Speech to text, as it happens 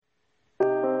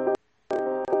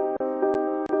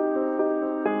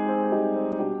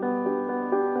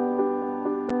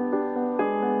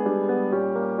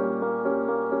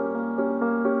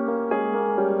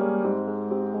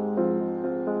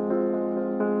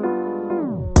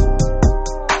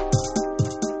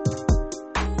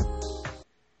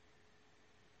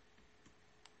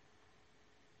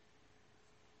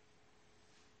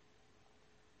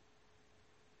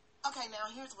Okay, now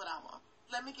here's what I want.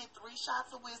 Let me get 3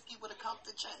 shots of whiskey with a Coke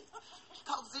to chase.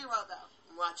 Coke Zero, though.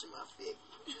 I'm watching my figure.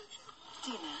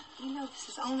 Tina, you know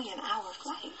this is only an hour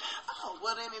flight. Oh,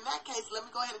 well then in that case, let me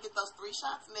go ahead and get those 3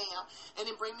 shots now, and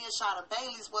then bring me a shot of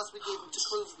Bailey's once we get into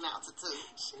cruising altitude.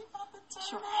 She about to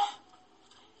turn up.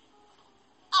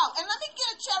 Oh, and let me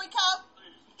get a cherry Coke.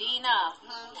 Dina,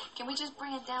 can we just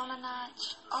bring it down a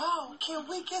notch? Oh, can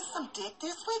we get some dick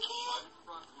this weekend?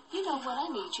 You know what? I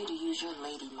need you to use your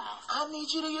lady mouth. I need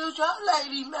you to use your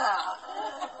lady mouth.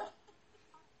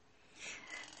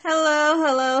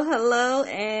 Hello,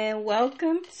 and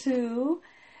welcome to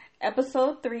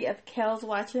episode 3 of Kel's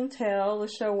Watch and Tell, the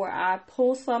show where I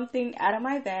pull something out of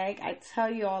my bag. I tell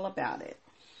you all about it.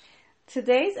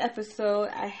 Today's episode,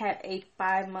 I have a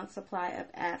 5-month supply of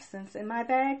absinthe in my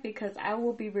bag because I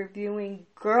will be reviewing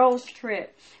Girls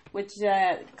Trip, which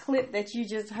clip that you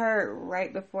just heard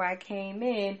right before I came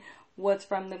in was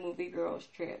from the movie Girls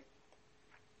Trip.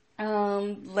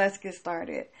 Let's get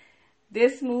started.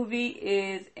 This movie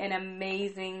is an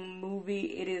amazing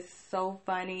movie. It is so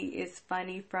funny. It's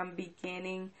funny from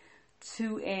beginning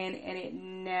to end, and it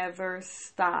never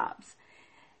stops.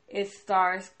 It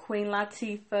stars Queen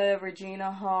Latifah, Regina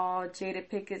Hall, Jada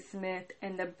Pinkett Smith,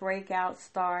 and the breakout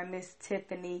star Miss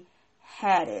Tiffany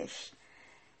Haddish.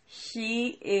 She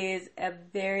is a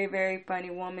very, very funny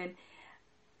woman.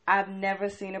 I've never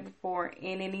seen her before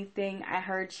in anything. I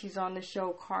heard she's on the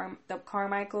show The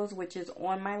Carmichaels, which is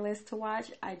on my list to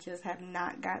watch. I just have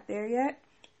not got there yet.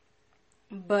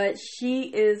 But she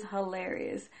is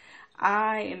hilarious.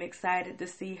 I am excited to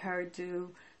see her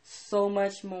do so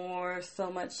much more, so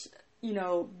much,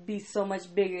 be so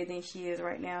much bigger than she is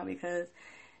right now, because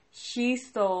she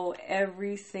stole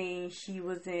every scene she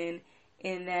was in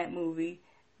that movie.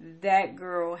 That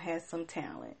girl has some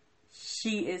talent.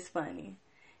 She is funny.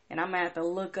 And I'm going to have to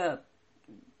look up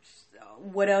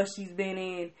what else she's been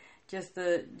in just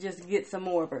to get some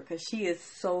more of her, because she is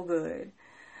so good.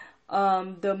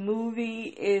 The movie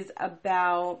is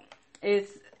about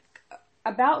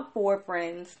 4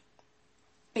 friends.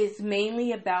 It's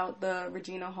mainly about the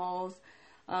Regina Hall's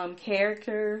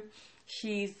character.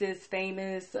 She's this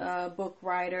famous book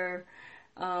writer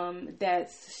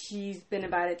she's been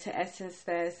invited to Essence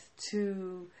Fest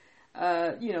to,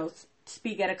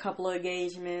 speak at a couple of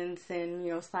engagements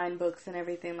and, sign books and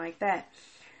everything like that.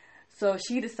 So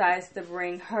she decides to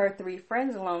bring her 3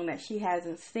 friends along that she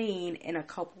hasn't seen in a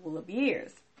couple of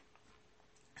years.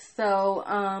 So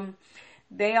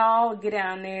they all get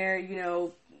down there,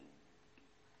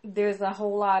 there's a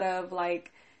whole lot of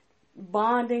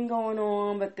bonding going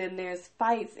on, but then there's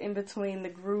fights in between the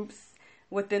groups.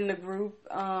 Within the group,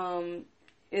 I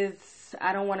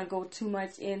don't want to go too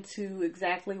much into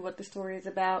exactly what the story is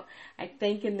about. I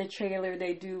think in the trailer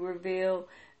they do reveal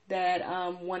that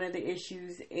one of the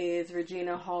issues is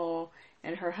Regina Hall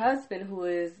and her husband, who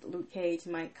is Luke Cage,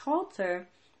 Mike Coulter.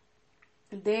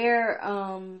 Their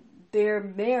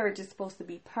marriage is supposed to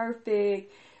be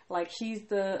perfect. She's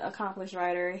the accomplished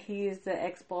writer, he is the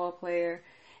ex-ball player,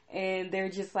 and they're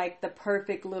just the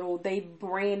perfect they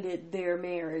branded their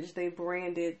marriage, they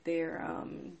branded their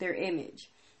image.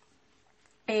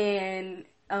 And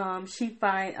her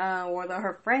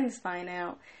friends find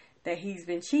out that he's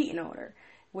been cheating on her,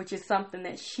 which is something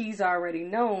that she's already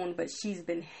known, but she's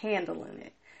been handling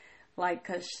it.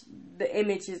 Cause the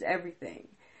image is everything.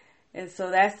 And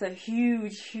so that's a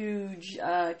huge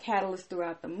catalyst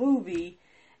throughout the movie.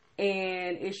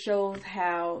 And it shows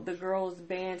how the girls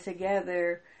band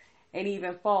together and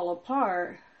even fall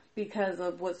apart because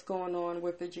of what's going on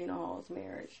with Regina Hall's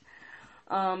marriage.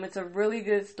 It's a really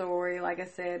good story, like I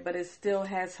said, but it still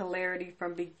has hilarity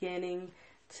from beginning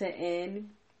to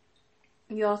end.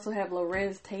 You also have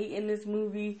Lorenz Tate in this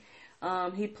movie.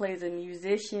 He plays a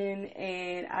musician,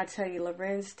 and I tell you,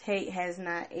 Lorenz Tate has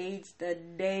not aged a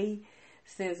day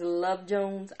since Love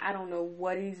Jones. I don't know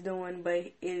what he's doing, but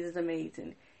it is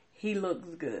amazing. He looks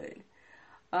good.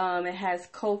 It has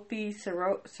Kofi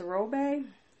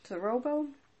Siriboe.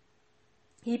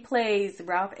 He plays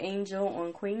Ralph Angel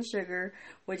on Queen Sugar,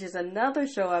 which is another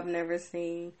show I've never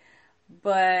seen.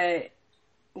 But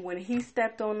when he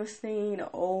stepped on the scene,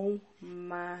 oh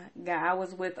my God. I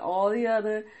was with all the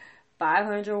other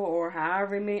 500 or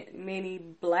however many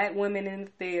black women in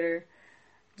the theater.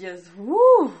 Just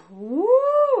woo.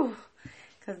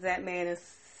 Because that man is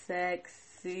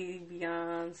sexy,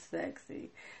 beyond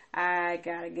sexy. I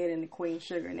gotta get into Queen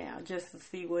Sugar now just to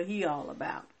see what he all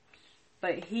about.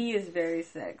 But he is very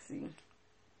sexy.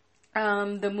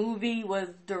 The movie was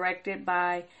directed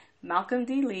by Malcolm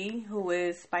D. Lee, who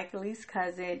is Spike Lee's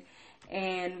cousin,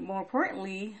 and more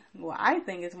importantly, well, I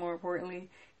think it's more importantly,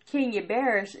 Kenya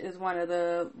Barris is one of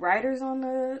the writers on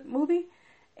the movie,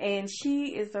 and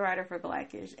she is the writer for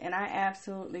Blackish, and I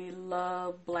absolutely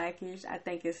love Blackish. I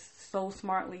think it's so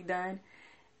smartly done,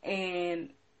 and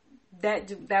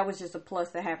that was just a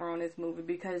plus to have her on this movie,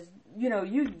 because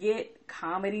you get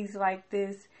comedies like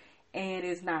this and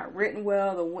it's not written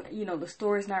well. The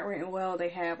story's not written well. They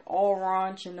have all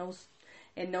raunch and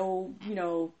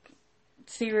no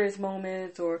serious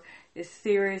moments, or it's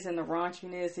serious and the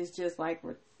raunchiness is just like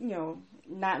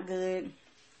not good.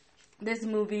 This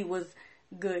movie was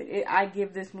good. I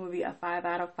give this movie a 5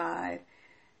 out of 5.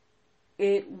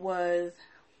 It was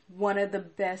one of the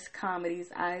best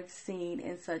comedies I've seen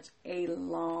in such a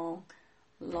long,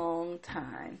 long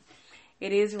time.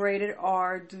 It is rated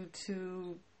R due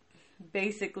to,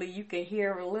 basically, you can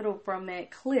hear a little from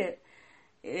that clip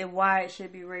and why it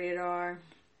should be rated R.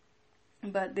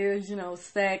 But there's,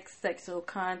 sex, sexual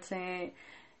content,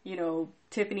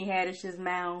 Tiffany Haddish's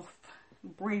mouth,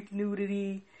 brief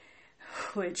nudity,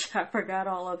 which I forgot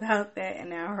all about that and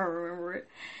now I remember it.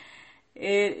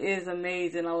 It is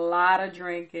amazing. A lot of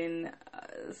drinking,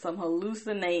 some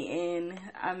hallucinating.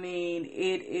 I mean,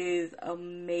 it is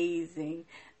amazing.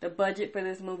 The budget for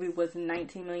this movie was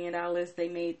 $19 million. They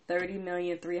made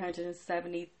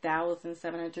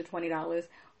 $30,370,720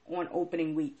 on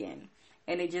opening weekend.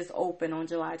 And it just opened on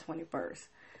July 21st.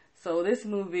 So this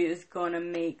movie is going to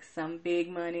make some big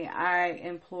money. I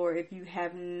implore, if you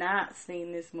have not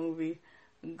seen this movie,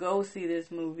 go see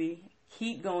this movie.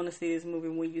 Keep going to see this movie.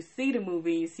 When you see the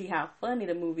movie, you see how funny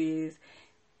the movie is.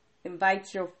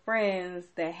 Invite your friends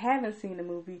that haven't seen the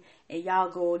movie, and y'all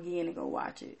go again and go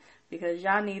watch it. Because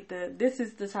y'all this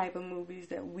is the type of movies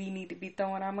that we need to be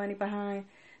throwing our money behind,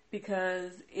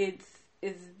 because it's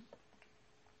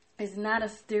not a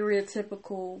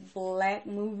stereotypical black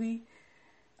movie,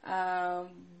 but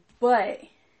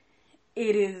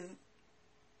it's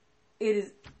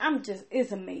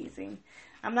amazing.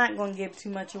 I'm not going to give too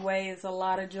much away. There's a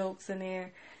lot of jokes in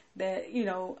there that,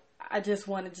 I just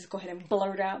want to just go ahead and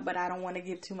blurt out, but I don't want to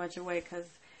give too much away because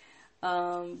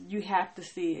you have to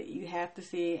see it. You have to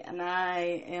see it. And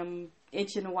I am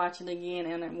itching to watch it again.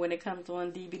 And when it comes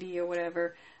on DVD or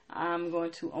whatever, I'm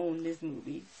going to own this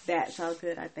movie. That's how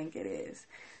good I think it is.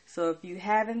 So if you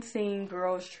haven't seen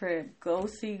Girls Trip, go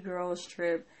see Girls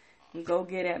Trip and go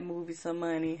get that movie some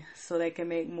money so they can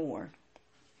make more.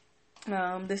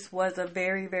 This was a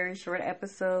very, very short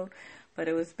episode, but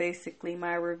it was basically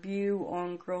my review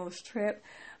on Girls Trip.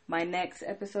 My next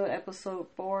episode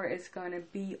 4, is going to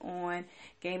be on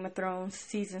Game of Thrones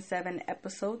Season 7,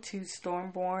 Episode 2,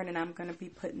 Stormborn, and I'm going to be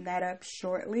putting that up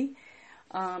shortly.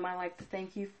 I'd like to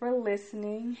thank you for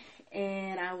listening,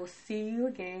 and I will see you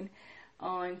again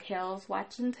on Kel's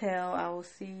Watch and Tell. I will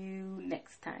see you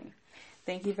next time.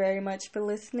 Thank you very much for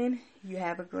listening. You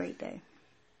have a great day.